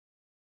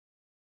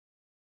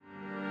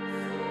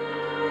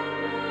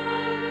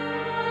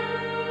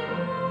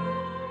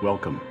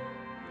Welcome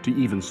to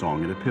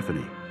Evensong at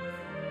Epiphany,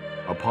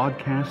 a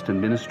podcast and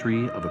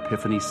ministry of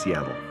Epiphany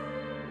Seattle.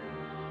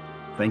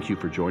 Thank you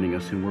for joining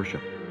us in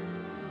worship.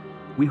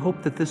 We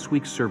hope that this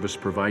week's service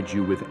provides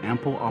you with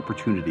ample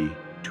opportunity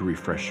to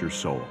refresh your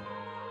soul.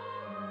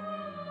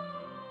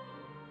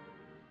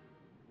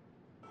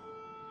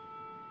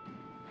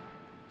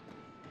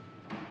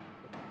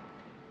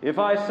 If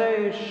I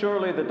say,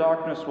 surely the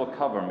darkness will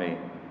cover me,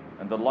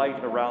 and the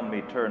light around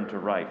me turn to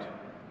right,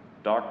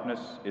 darkness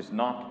is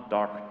not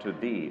dark to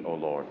thee, O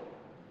Lord.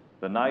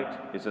 The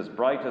night is as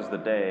bright as the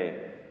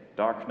day,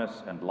 darkness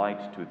and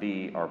light to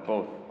thee are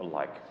both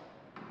alike.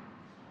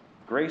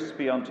 Grace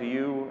be unto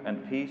you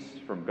and peace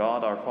from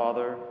God our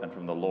Father and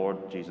from the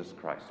Lord Jesus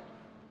Christ.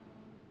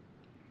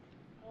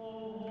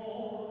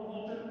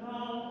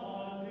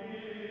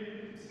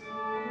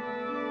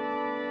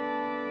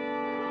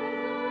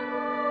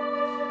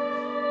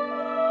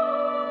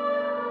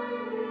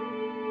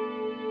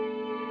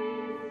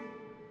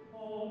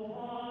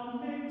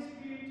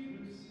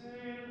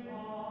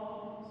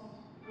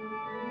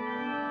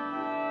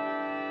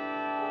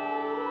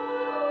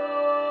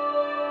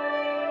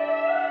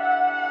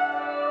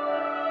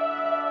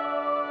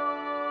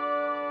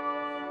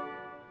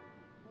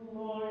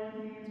 Lord,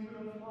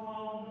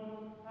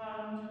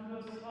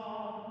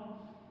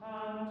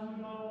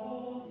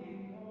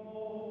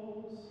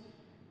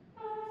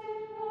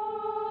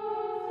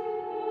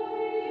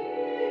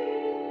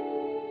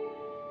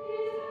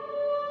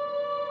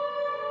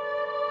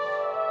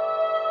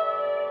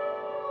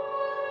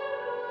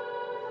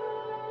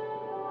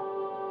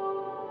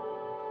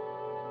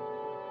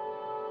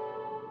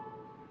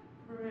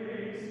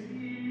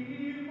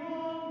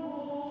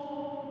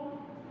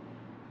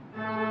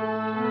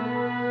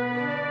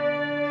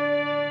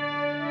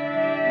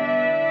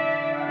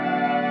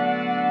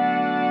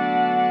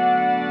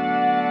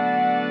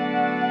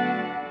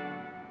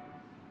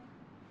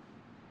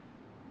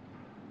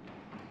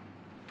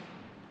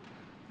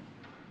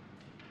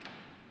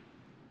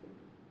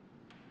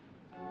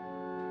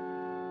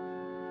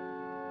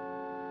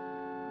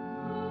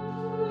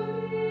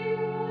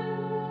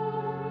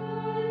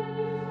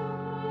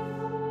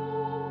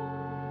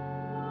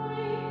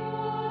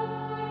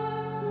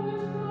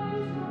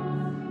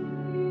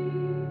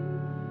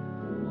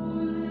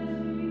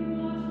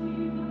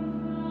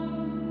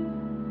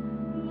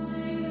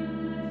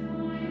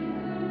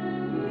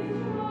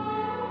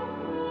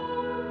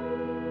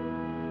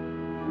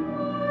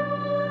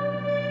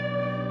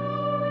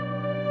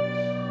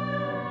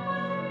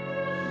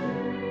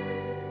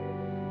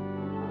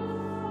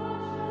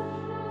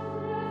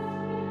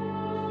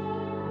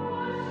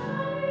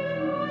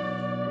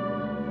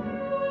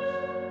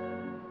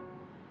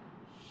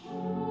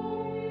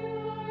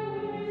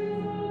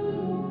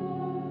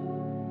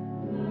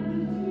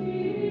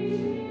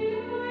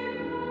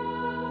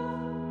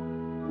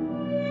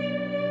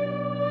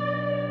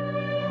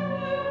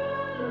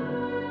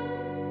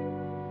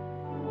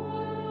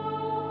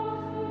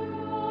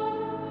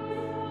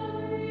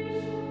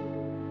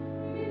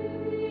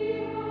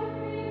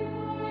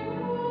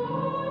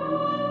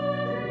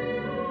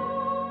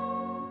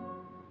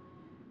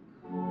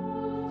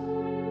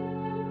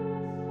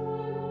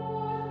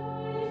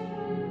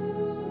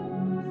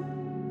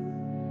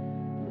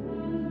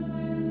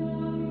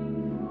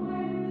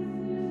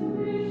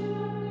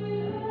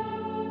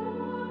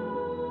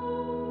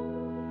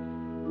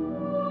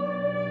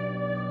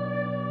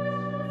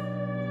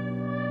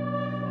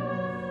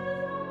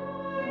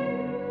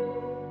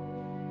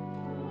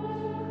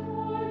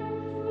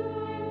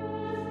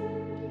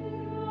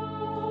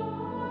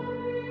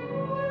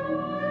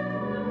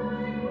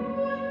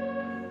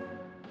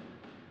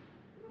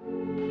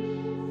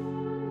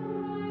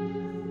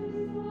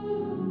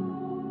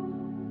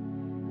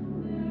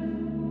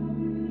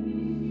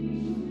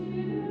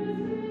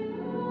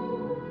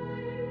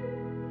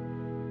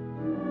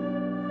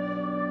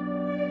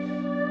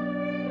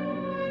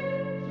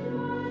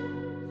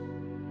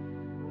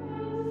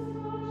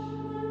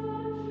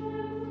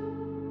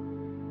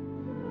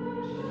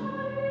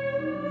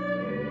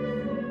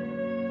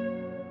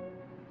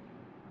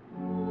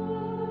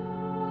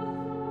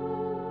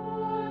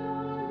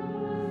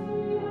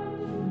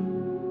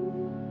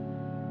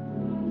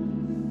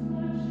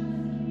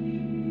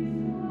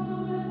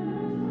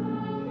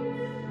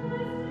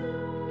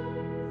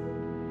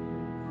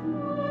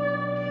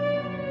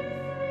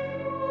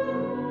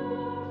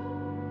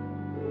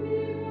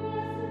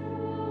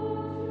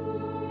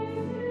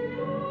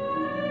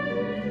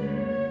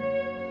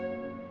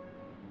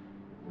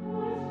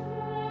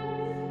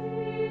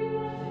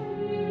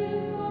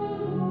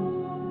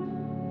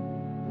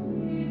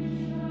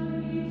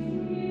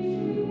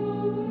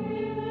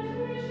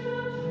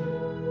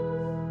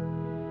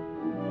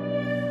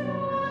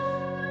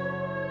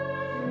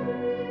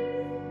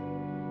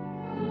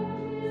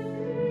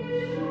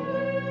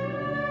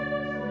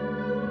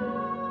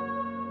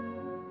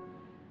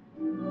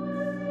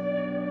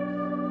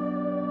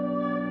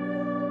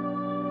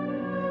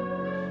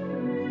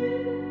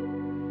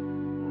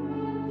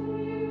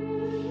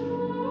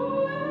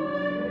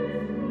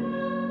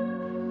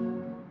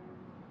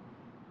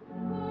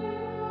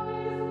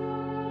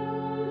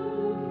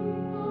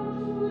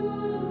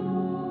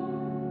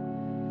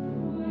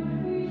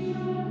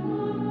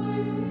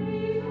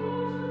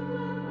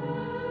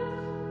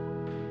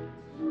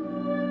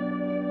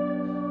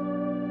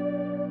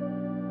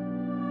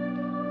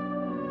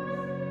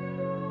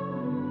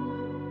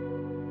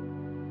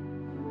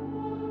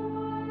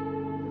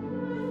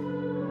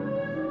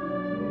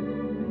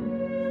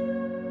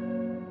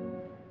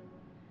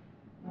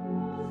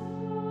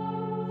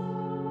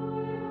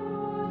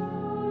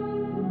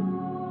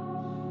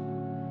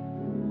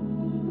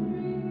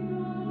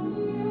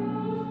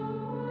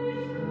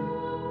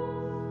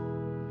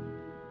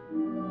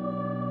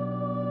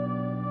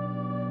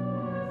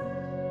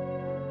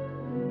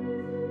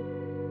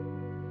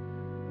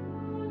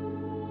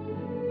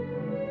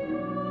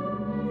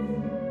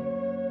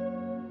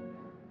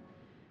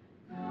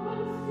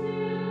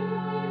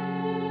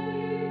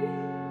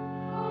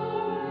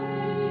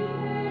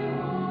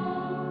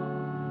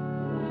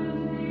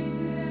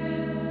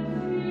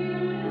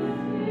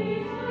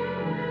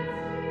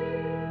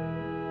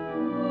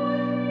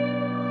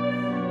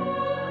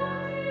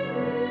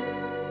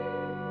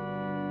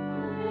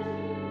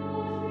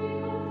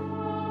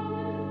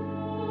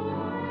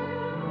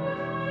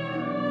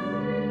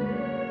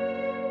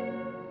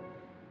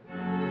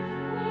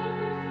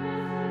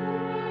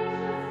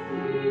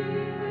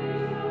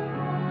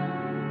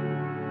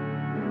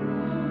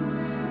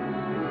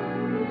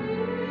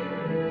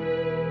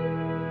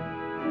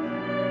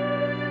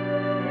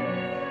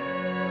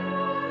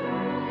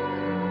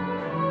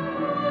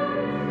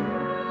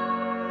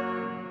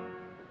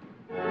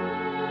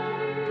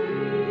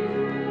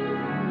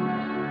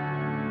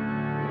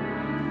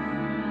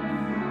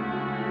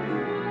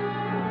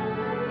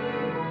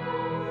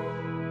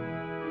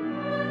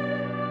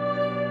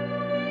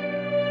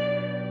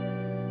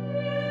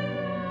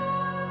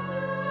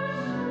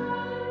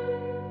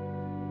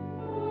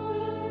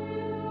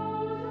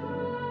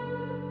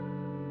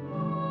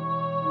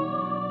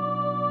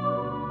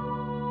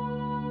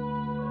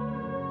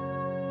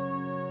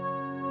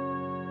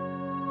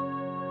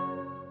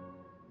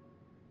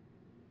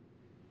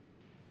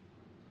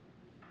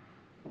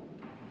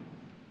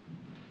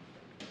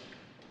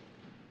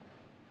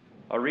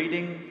 A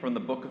reading from the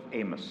book of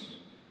Amos.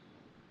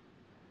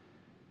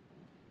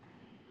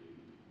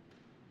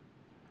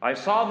 I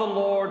saw the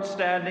Lord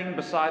standing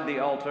beside the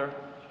altar,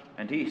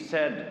 and he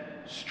said,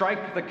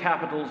 "Strike the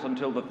capitals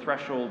until the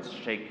thresholds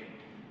shake,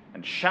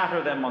 and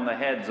shatter them on the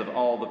heads of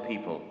all the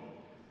people.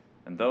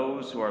 And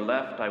those who are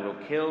left I will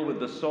kill with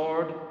the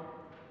sword.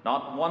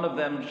 Not one of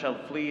them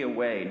shall flee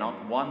away,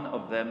 not one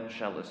of them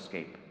shall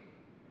escape.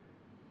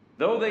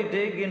 Though they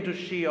dig into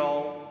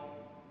Sheol,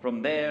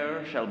 from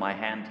there shall my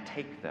hand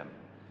take them.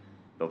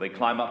 Though they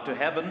climb up to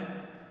heaven,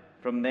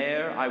 from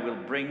there I will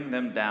bring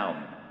them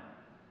down.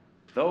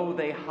 Though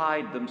they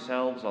hide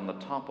themselves on the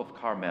top of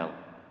Carmel,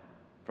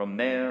 from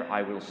there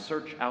I will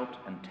search out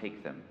and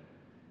take them.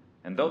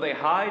 And though they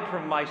hide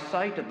from my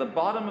sight at the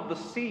bottom of the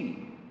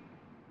sea,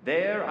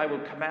 there I will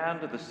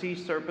command the sea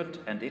serpent,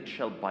 and it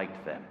shall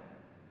bite them.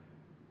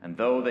 And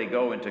though they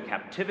go into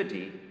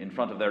captivity in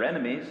front of their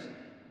enemies,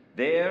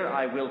 there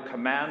I will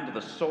command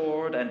the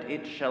sword, and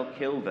it shall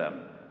kill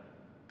them.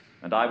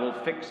 And I will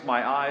fix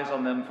my eyes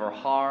on them for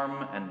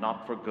harm and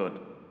not for good.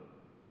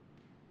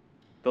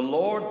 The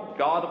Lord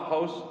God of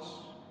hosts,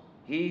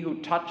 he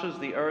who touches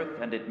the earth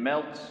and it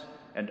melts,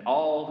 and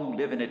all who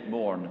live in it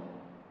mourn,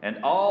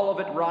 and all of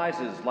it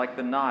rises like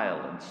the Nile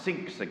and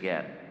sinks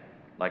again,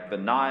 like the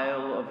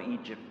Nile of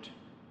Egypt,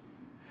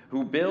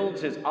 who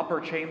builds his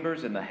upper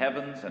chambers in the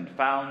heavens and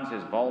founds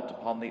his vault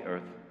upon the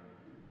earth,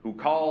 who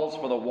calls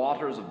for the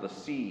waters of the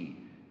sea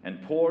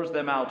and pours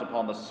them out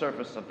upon the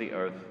surface of the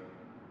earth.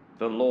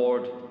 The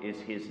Lord is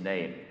his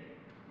name.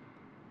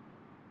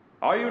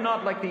 Are you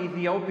not like the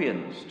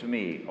Ethiopians to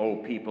me, O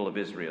people of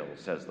Israel,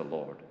 says the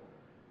Lord?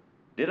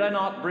 Did I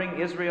not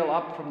bring Israel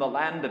up from the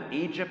land of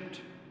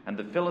Egypt, and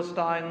the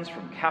Philistines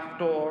from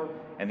Caphtor,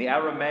 and the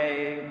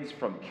Arameans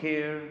from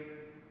Kir?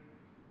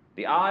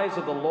 The eyes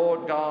of the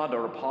Lord God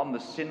are upon the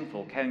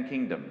sinful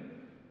kingdom,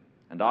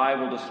 and I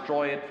will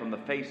destroy it from the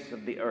face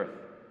of the earth,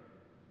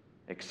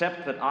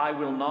 except that I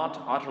will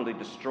not utterly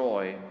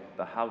destroy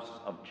the house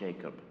of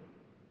Jacob,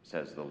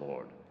 says the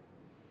Lord.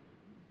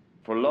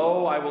 For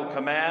lo, I will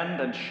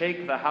command and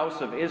shake the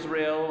house of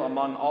Israel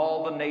among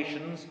all the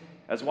nations,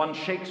 as one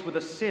shakes with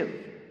a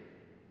sieve,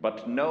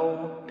 but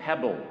no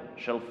pebble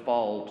shall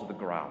fall to the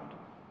ground.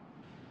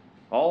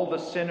 All the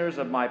sinners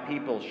of my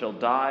people shall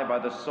die by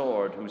the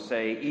sword, who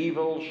say,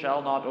 evil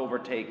shall not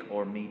overtake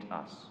or meet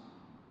us.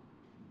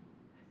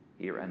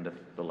 Here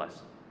endeth the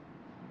lesson.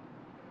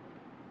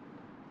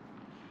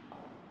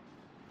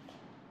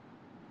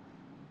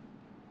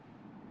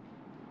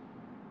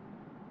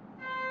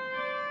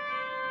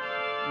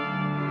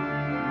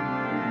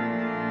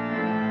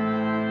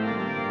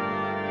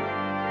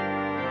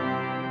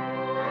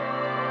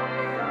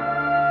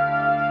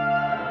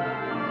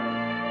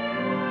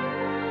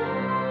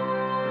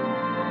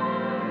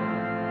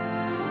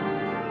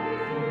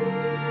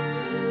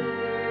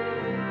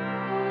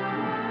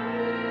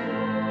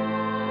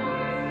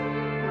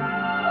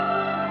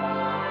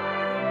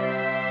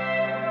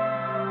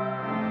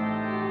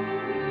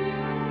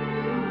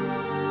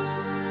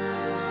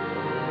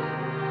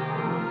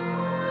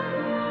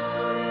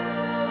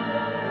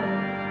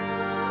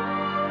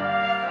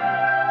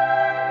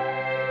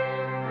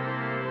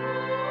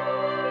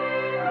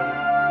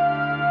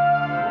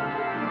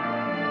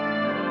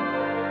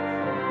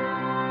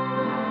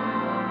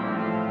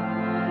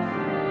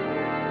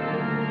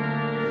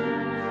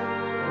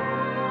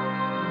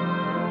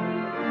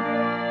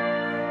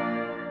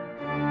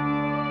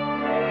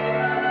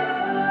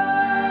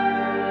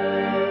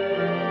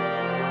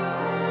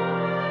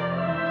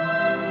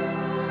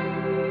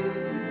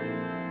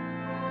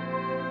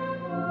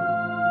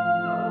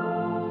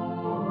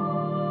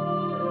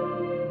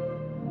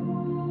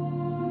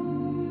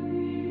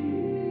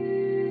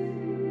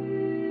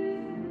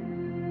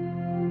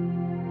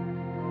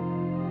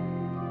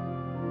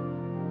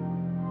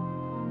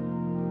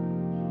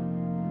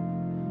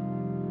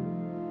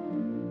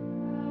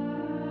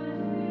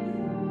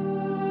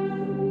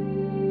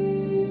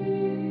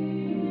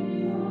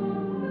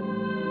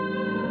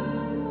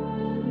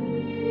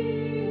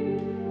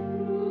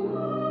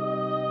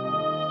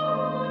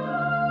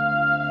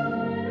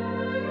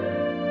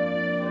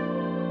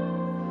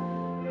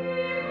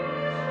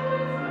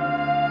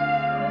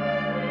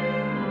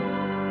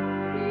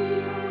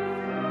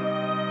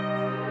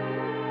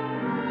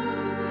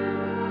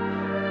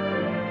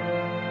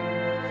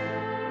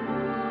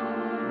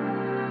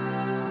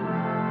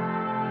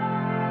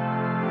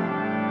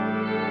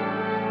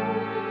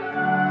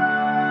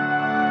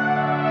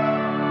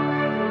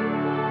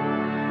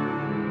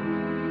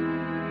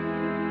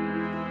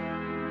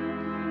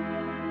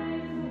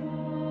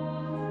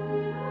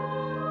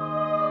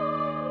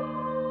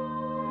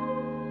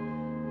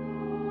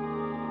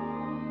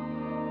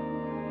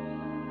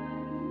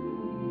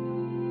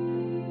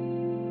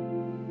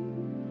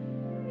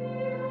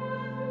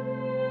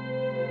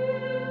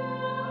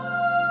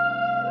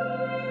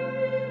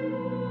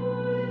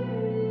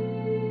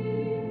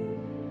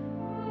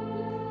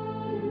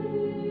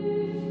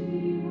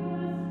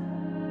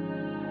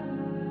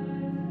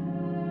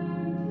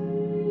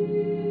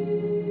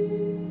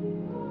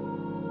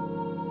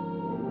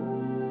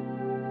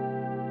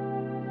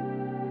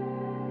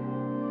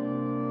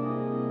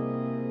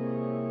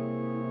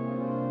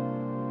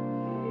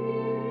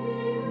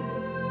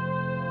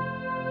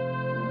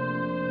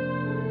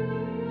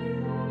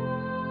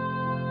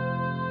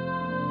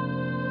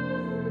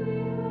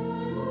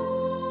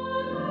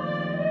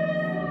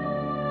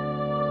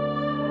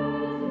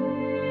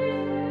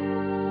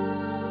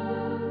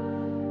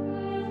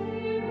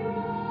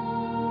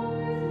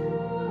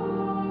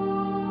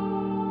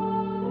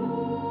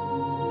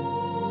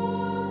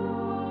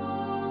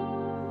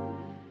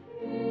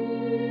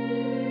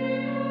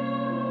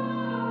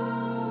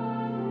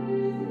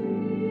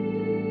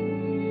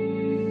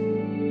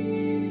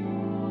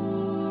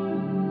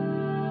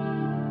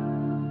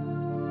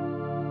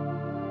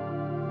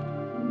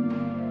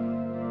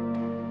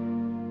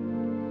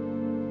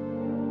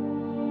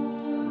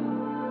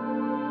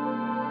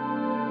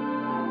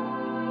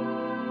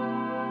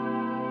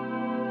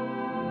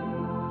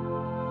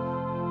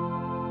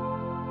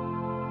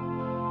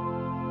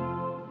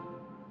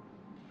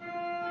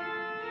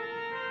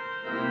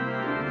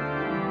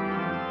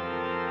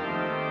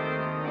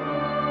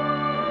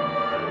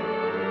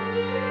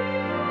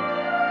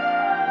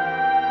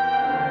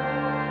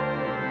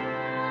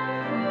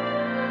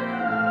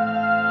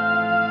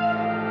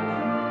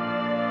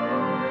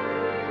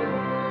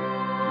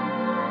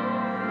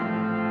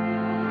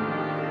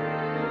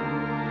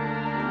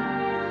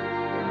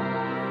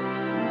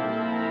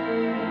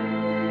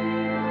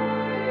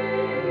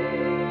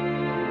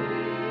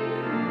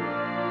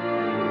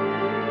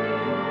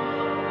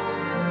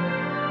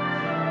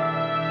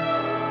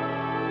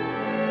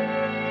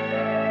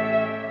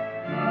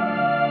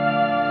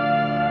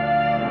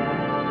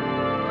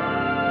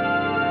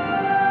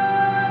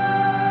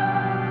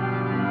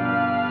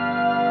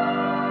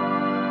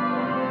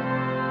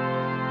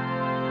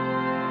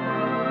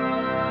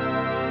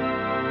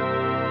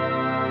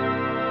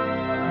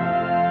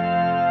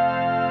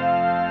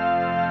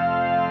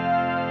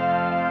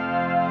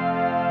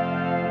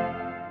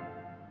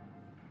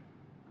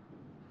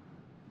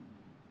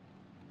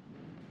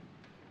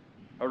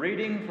 A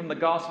reading from the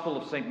Gospel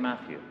of St.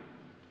 Matthew.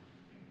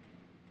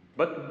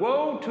 But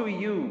woe to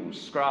you,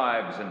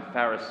 scribes and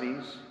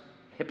Pharisees,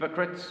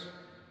 hypocrites,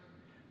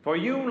 for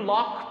you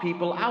lock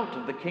people out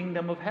of the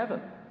kingdom of heaven.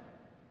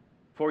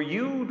 For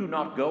you do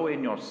not go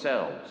in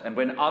yourselves, and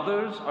when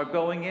others are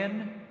going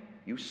in,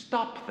 you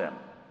stop them.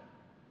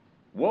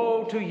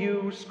 Woe to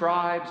you,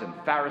 scribes and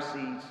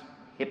Pharisees,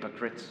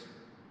 hypocrites,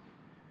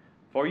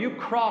 for you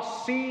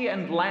cross sea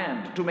and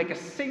land to make a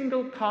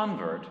single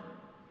convert,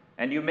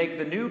 and you make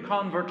the new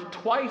convert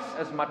twice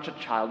as much a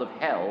child of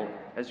hell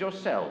as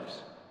yourselves.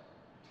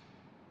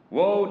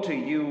 Woe to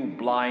you,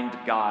 blind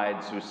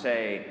guides, who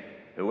say,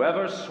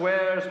 whoever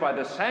swears by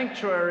the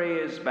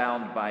sanctuary is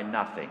bound by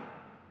nothing,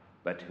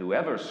 but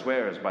whoever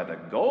swears by the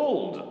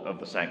gold of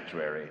the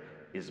sanctuary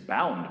is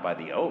bound by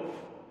the oath.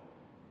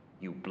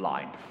 You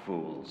blind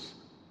fools!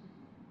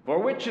 For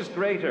which is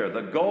greater,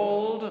 the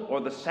gold or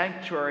the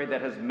sanctuary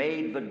that has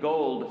made the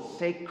gold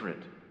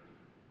sacred?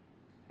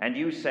 And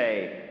you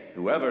say,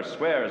 whoever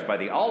swears by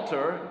the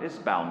altar is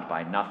bound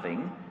by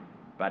nothing,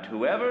 but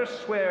whoever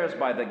swears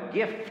by the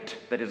gift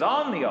that is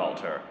on the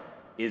altar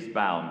is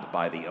bound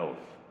by the oath.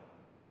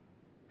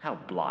 How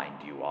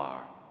blind you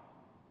are!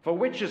 For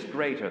which is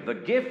greater, the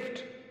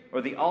gift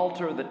or the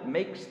altar that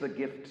makes the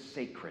gift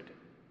sacred?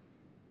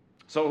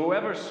 So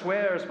whoever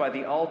swears by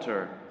the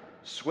altar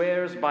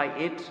swears by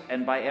it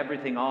and by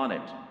everything on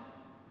it.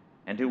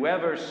 And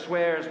whoever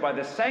swears by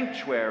the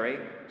sanctuary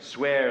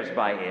swears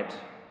by it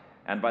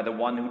and by the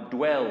one who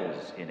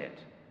dwells in it.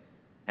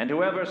 And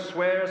whoever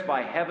swears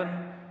by heaven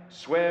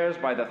swears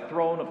by the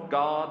throne of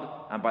God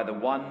and by the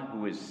one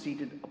who is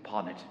seated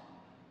upon it.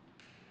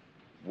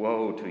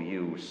 Woe to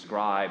you,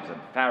 scribes and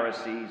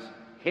Pharisees,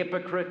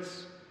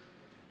 hypocrites,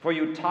 for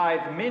you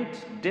tithe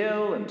mint,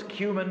 dill, and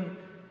cumin,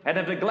 and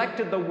have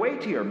neglected the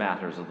weightier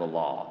matters of the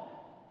law,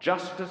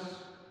 justice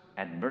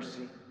and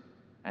mercy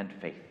and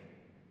faith.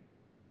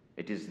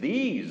 It is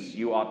these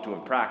you ought to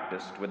have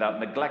practiced without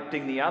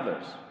neglecting the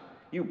others.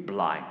 You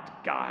blind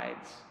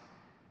guides!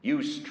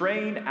 You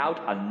strain out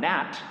a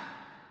gnat,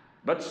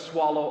 but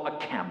swallow a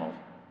camel.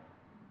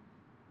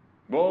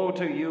 Woe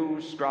to you,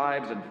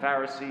 scribes and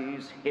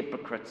Pharisees,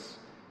 hypocrites,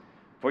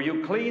 for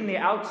you clean the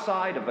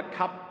outside of the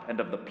cup and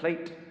of the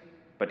plate,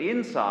 but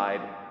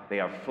inside they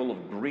are full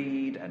of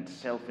greed and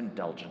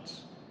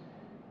self-indulgence.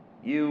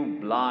 You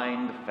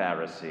blind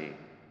Pharisee,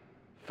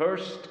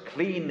 first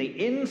clean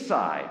the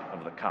inside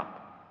of the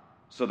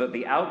cup, so that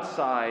the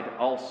outside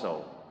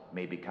also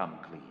may become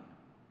clean.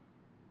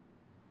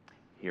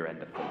 Here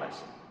endeth the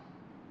lesson.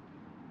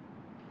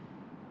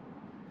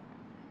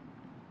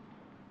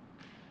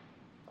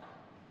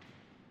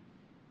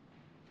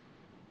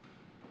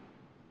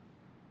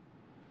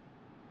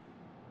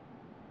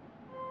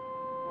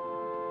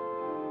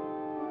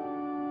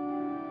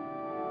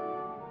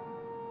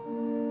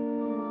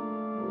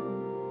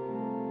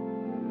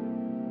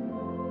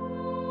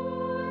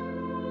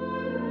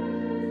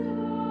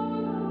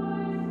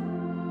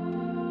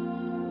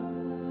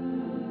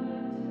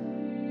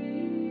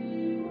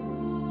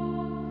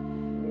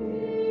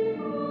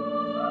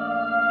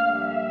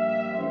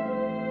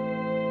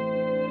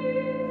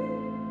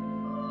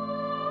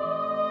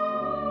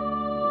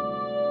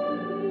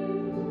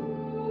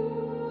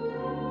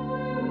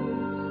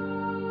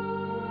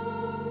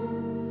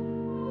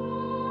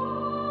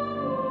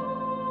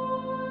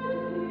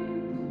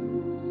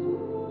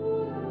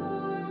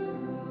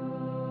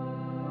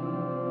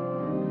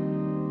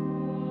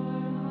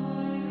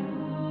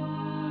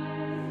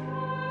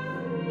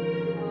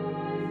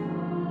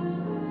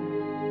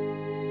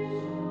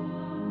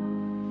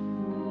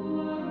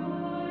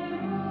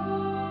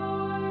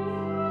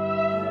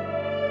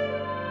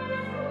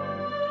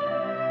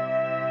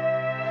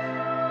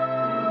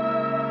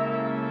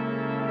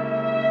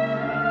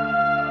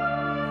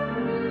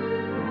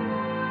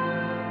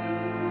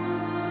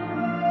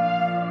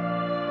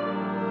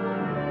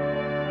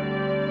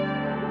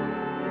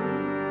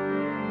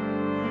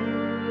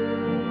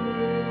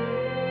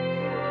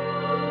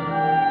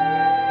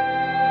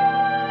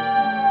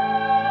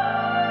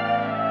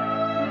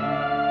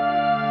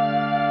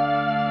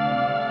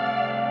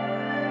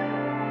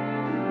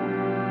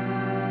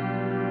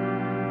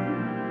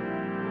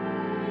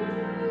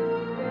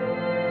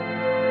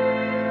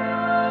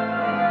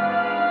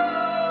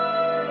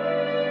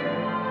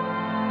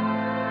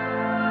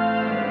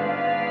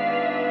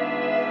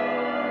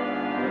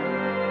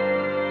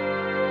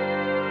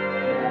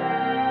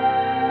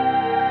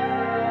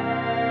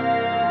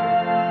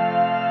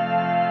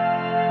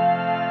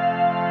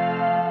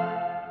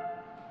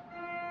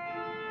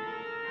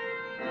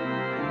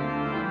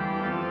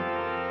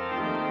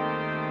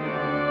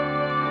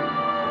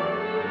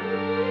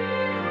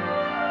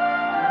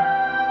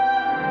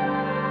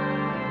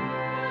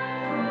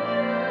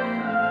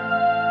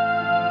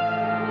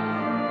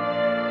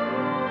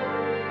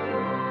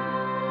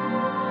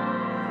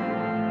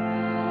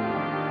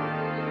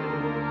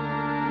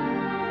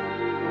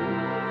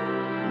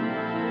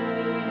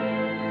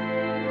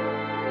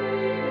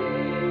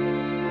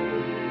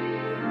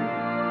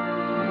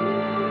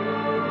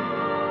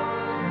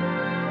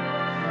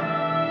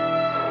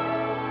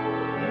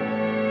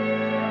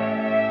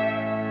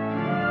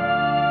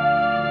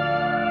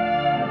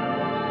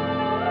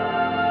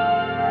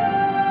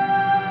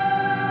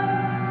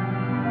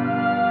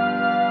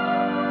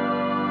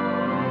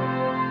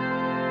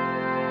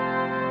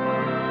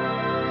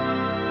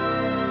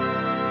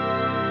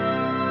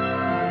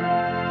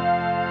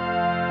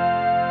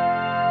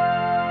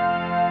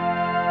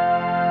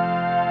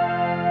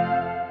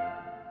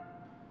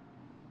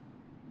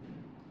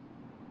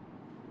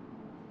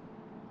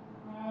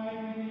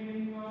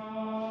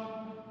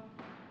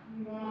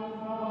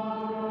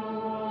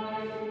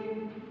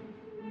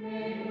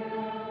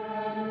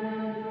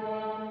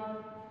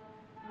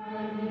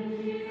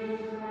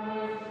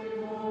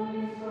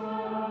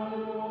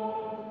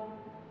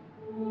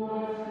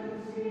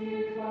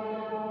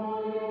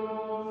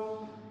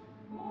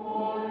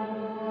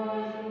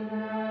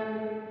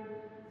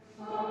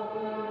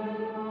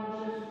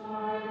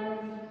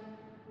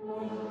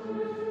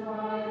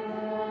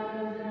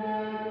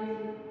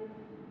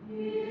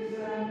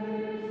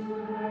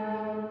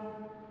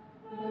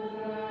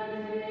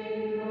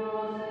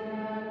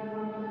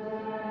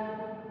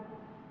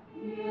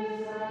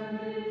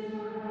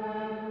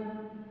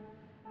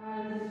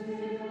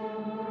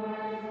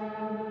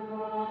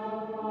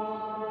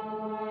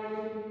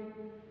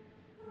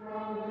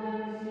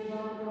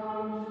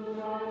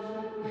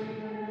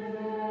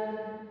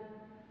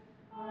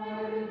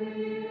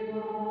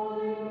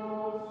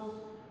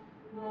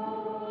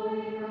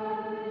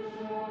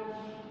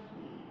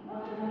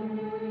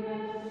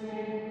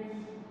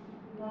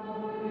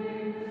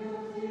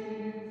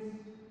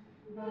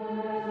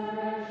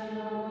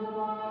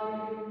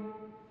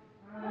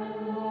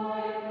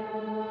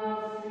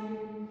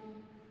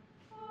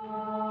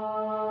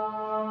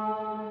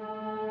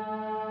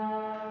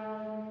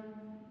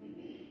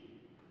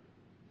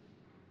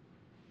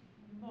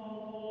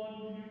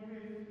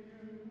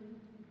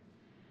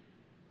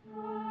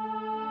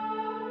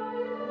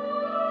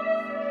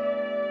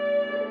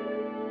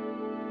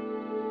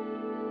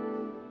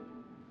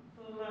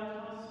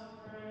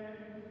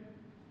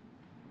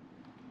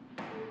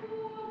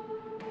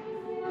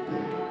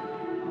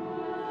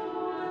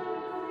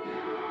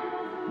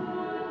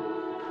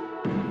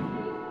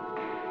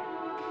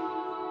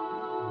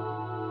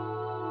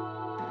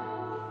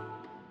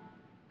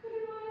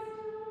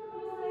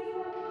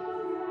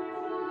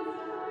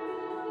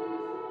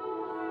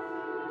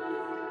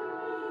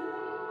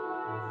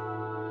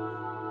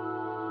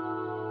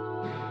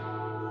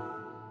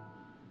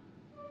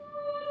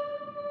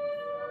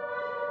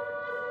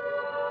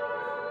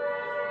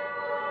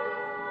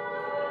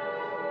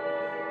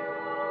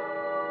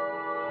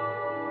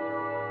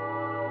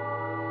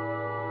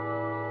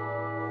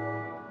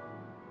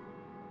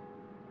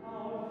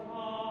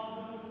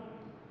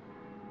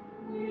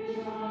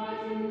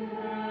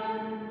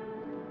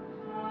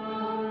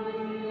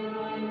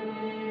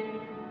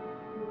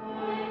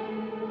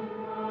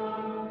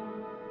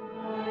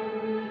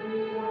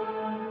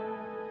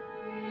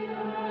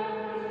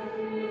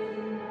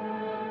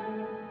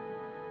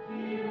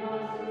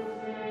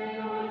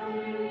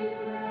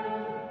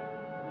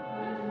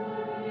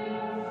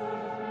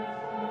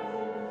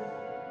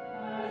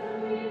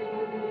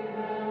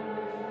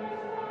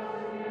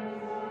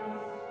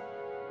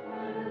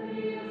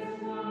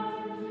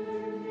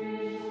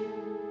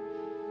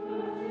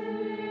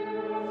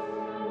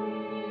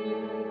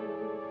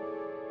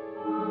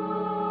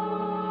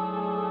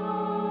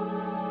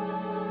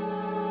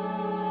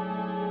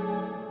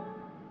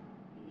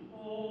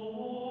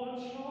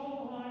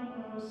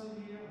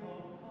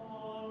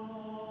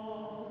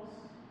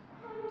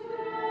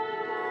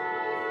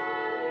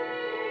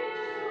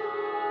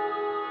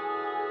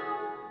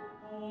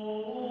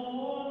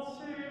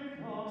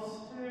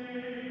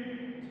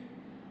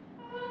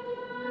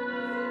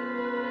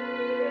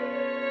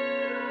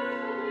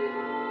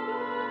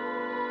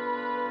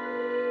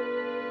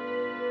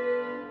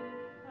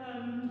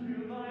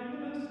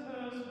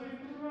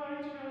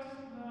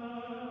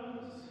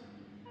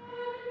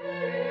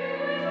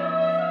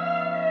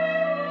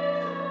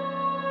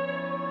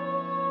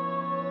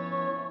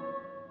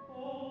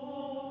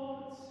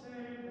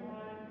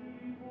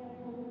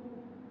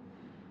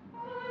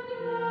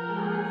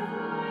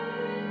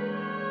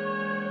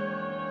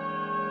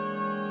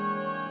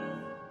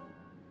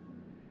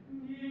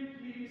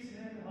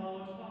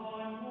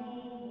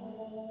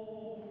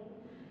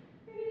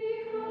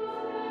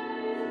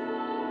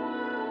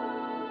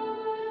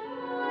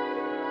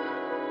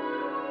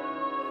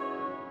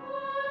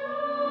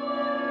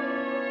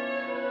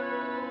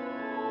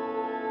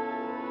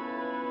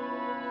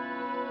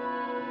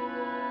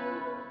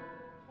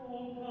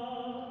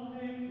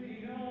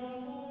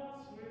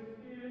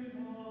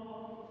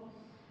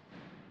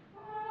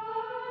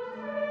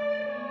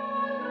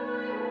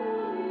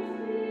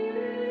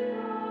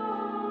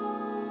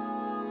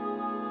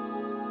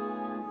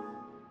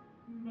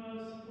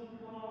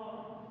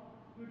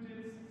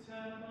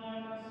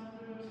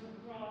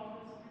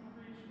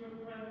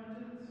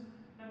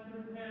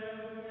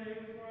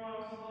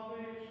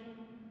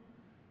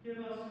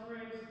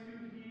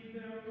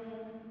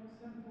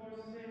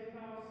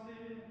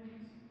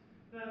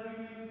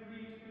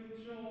 greet with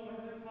joy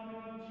the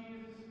coming of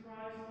Jesus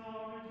Christ,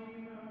 our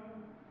Redeemer,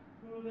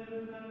 who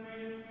liveth and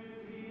reigneth with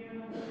thee and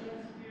the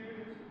Holy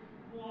Spirit,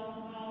 one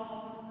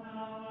God,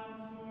 now and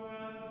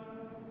forever.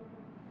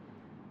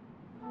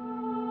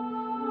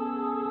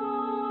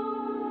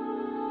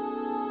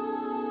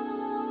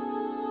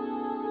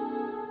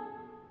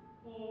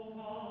 O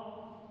God,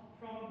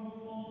 from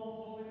whom all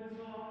holy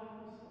desires,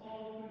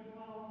 all good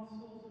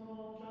counsels, and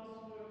all just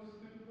works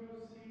do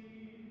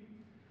proceed,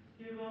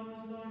 give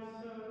unto thy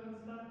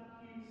servants that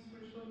peace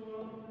which the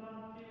world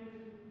cannot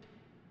give,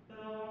 that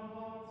our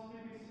hearts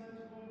may be set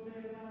to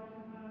obey thy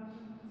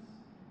commandments,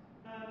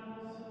 and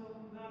also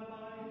that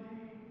by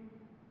thee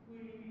we,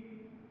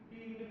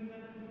 being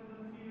defended from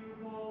the fear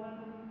of all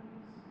enemies,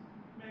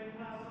 may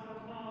pass our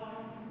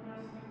time in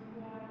rest and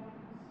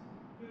quietness,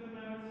 through the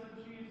merits of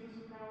Jesus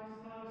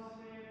Christ our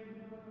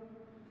Saviour.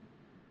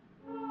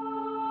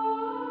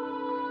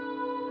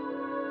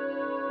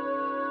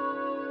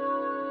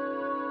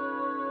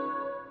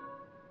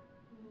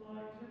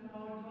 Lighten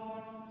our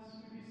darkness,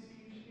 we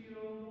beseech thee,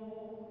 O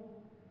Lord,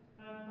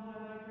 and by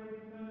thy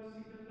great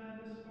mercy defend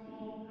us from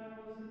all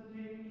perils and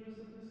dangers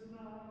of this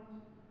night,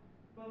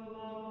 for the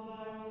love of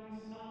thy only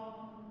Son,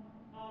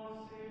 our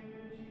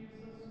Saviour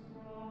Jesus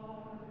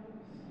Christ.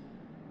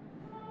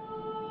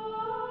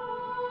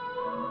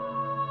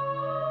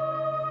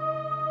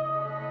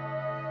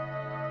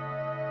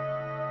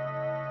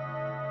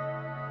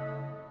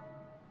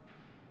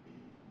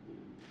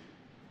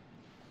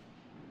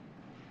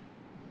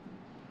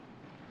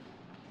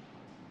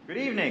 Good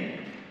evening.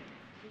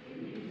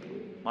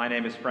 My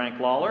name is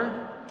Frank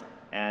Lawler,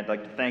 and I'd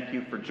like to thank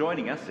you for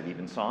joining us at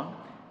Evensong.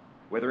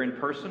 Whether in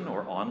person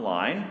or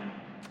online,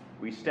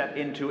 we step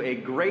into a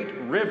great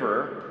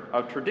river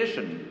of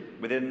tradition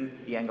within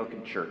the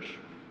Anglican Church.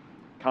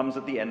 It comes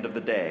at the end of the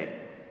day.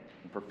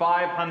 And for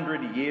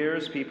 500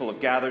 years, people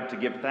have gathered to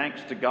give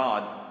thanks to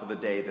God for the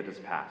day that has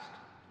passed.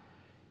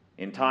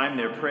 In time,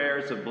 their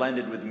prayers have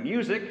blended with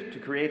music to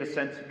create a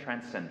sense of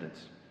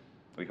transcendence.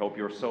 We hope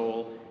your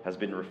soul has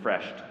been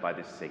refreshed by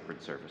this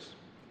sacred service.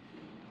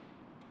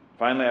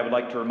 Finally, I would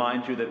like to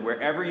remind you that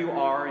wherever you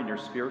are in your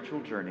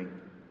spiritual journey,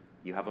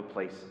 you have a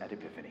place at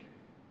Epiphany.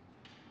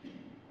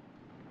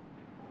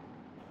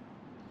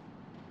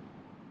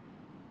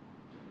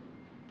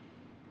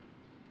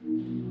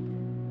 Yes,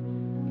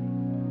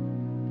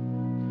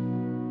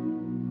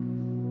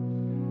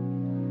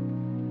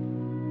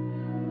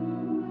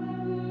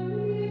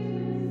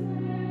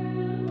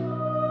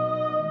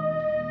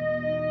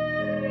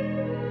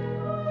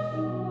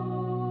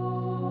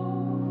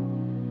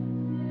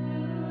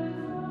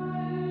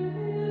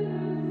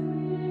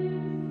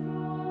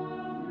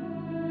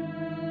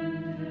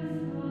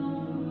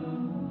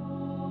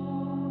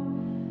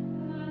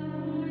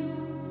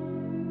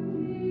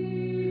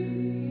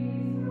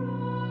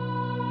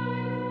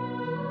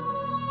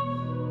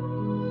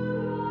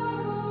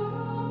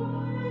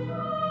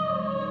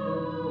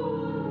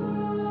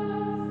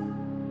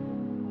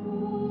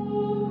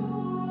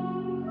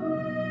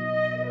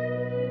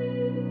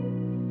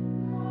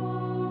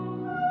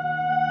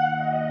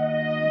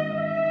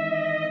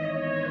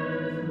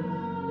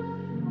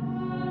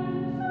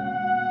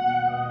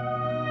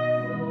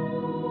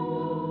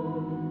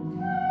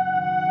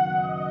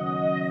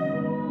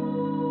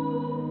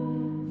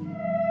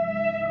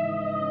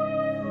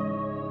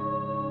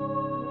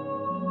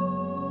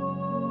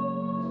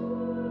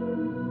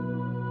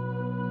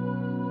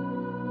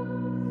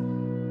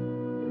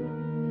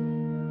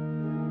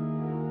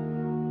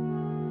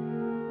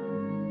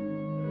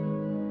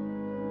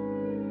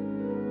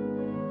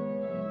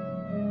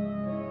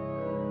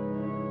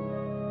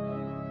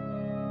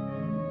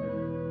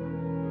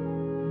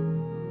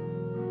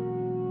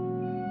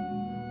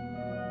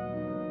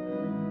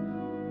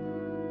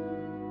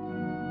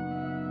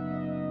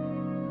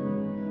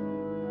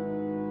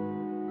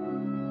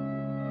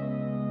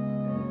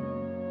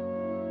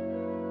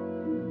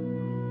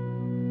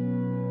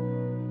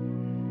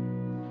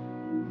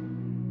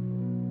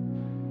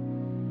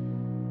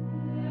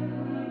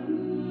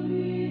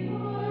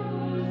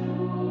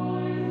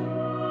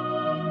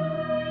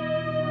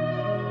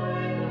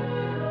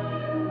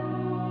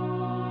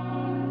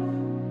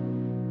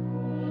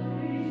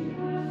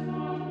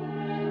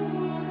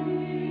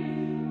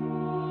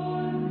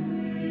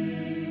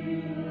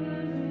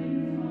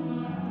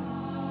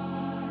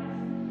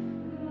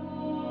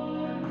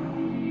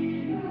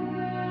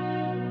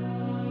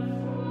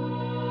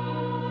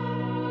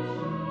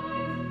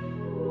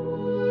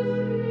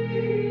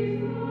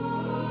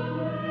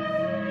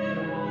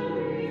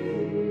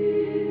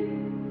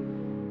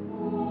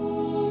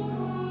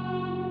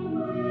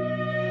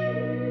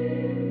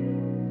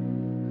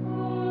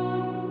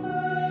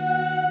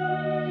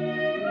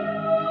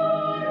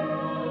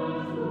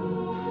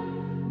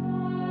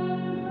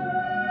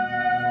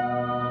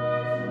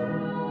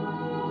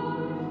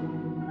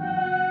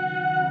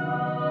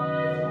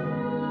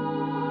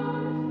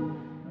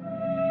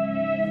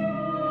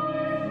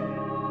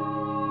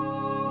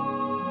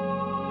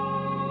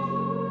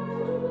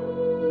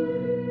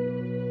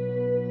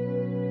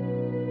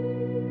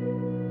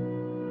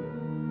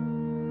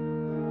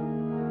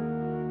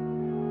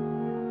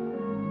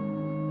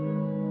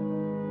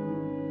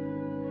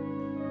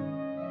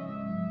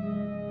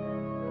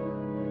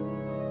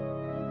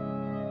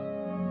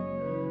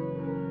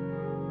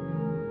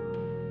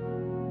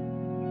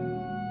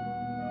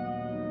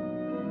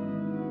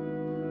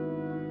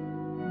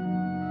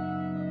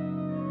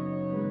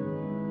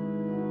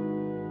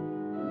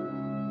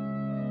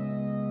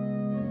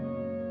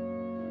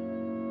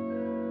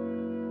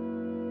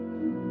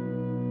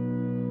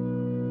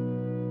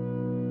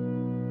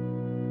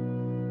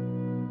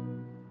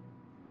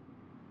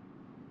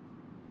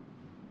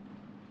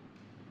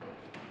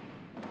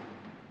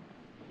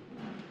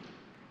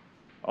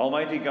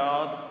 Almighty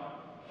God,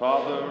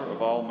 Father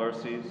of all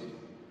mercies,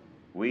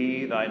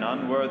 we, thine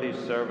unworthy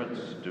servants,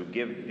 do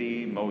give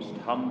thee most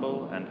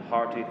humble and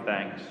hearty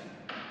thanks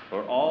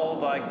for all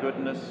thy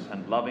goodness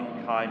and loving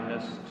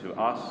kindness to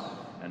us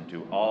and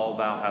to all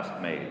thou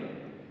hast made.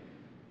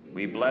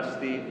 We bless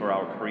thee for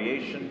our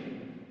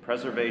creation,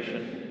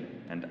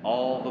 preservation, and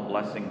all the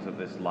blessings of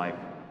this life,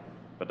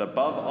 but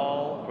above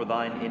all for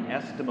thine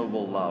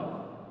inestimable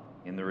love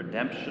in the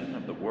redemption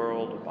of the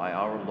world by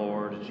our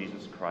Lord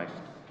Jesus Christ,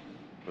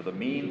 for the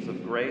means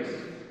of grace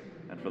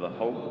and for the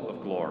hope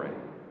of glory.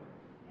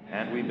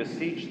 And we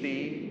beseech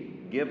thee,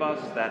 give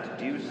us that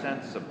due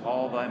sense of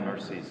all thy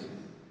mercies,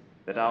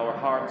 that our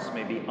hearts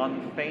may be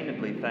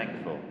unfeignedly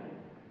thankful,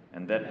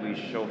 and that we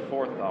show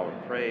forth our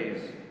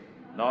praise,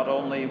 not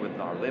only with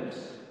our lips,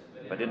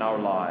 but in our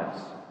lives,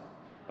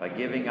 by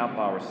giving up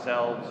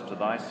ourselves to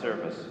thy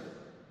service,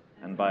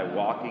 and by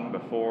walking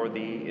before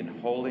thee in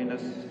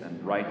holiness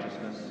and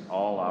righteousness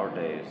all our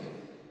days.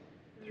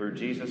 Through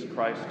Jesus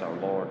Christ our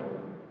Lord,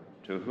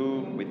 to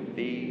whom with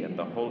thee and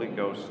the Holy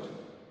Ghost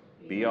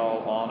be all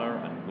honor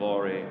and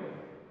glory,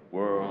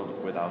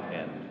 world without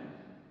end.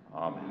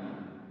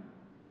 Amen.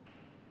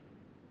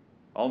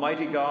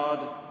 Almighty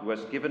God, who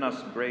hast given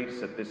us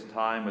grace at this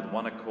time with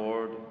one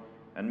accord,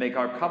 and make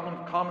our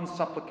common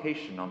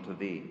supplication unto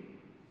thee,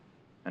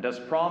 and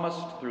hast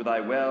promised through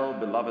thy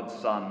well-beloved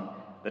Son,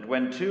 that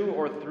when 2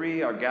 or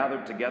 3 are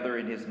gathered together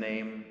in his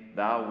name,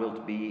 thou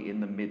wilt be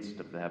in the midst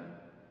of them.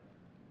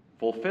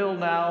 Fulfill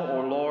now, O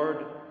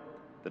Lord,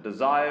 the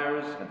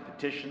desires and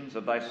petitions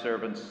of thy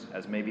servants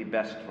as may be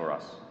best for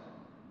us,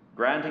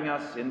 granting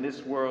us in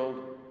this world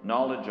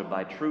knowledge of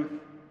thy truth,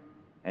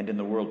 and in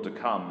the world to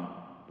come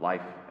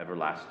life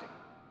everlasting.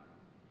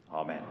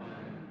 Amen.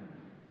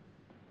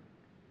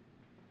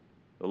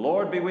 The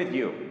Lord be with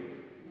you.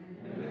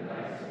 And with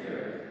thy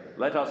spirit.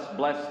 Let us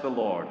bless the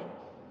Lord.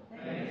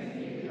 Thanks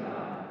be to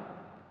God.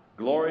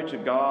 Glory to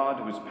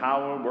God, whose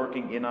power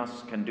working in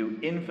us can do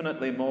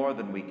infinitely more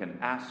than we can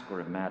ask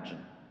or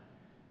imagine.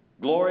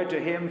 Glory to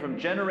him from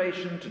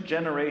generation to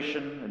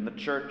generation in the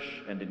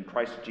church and in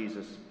Christ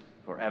Jesus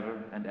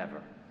forever and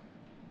ever.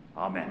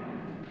 Amen.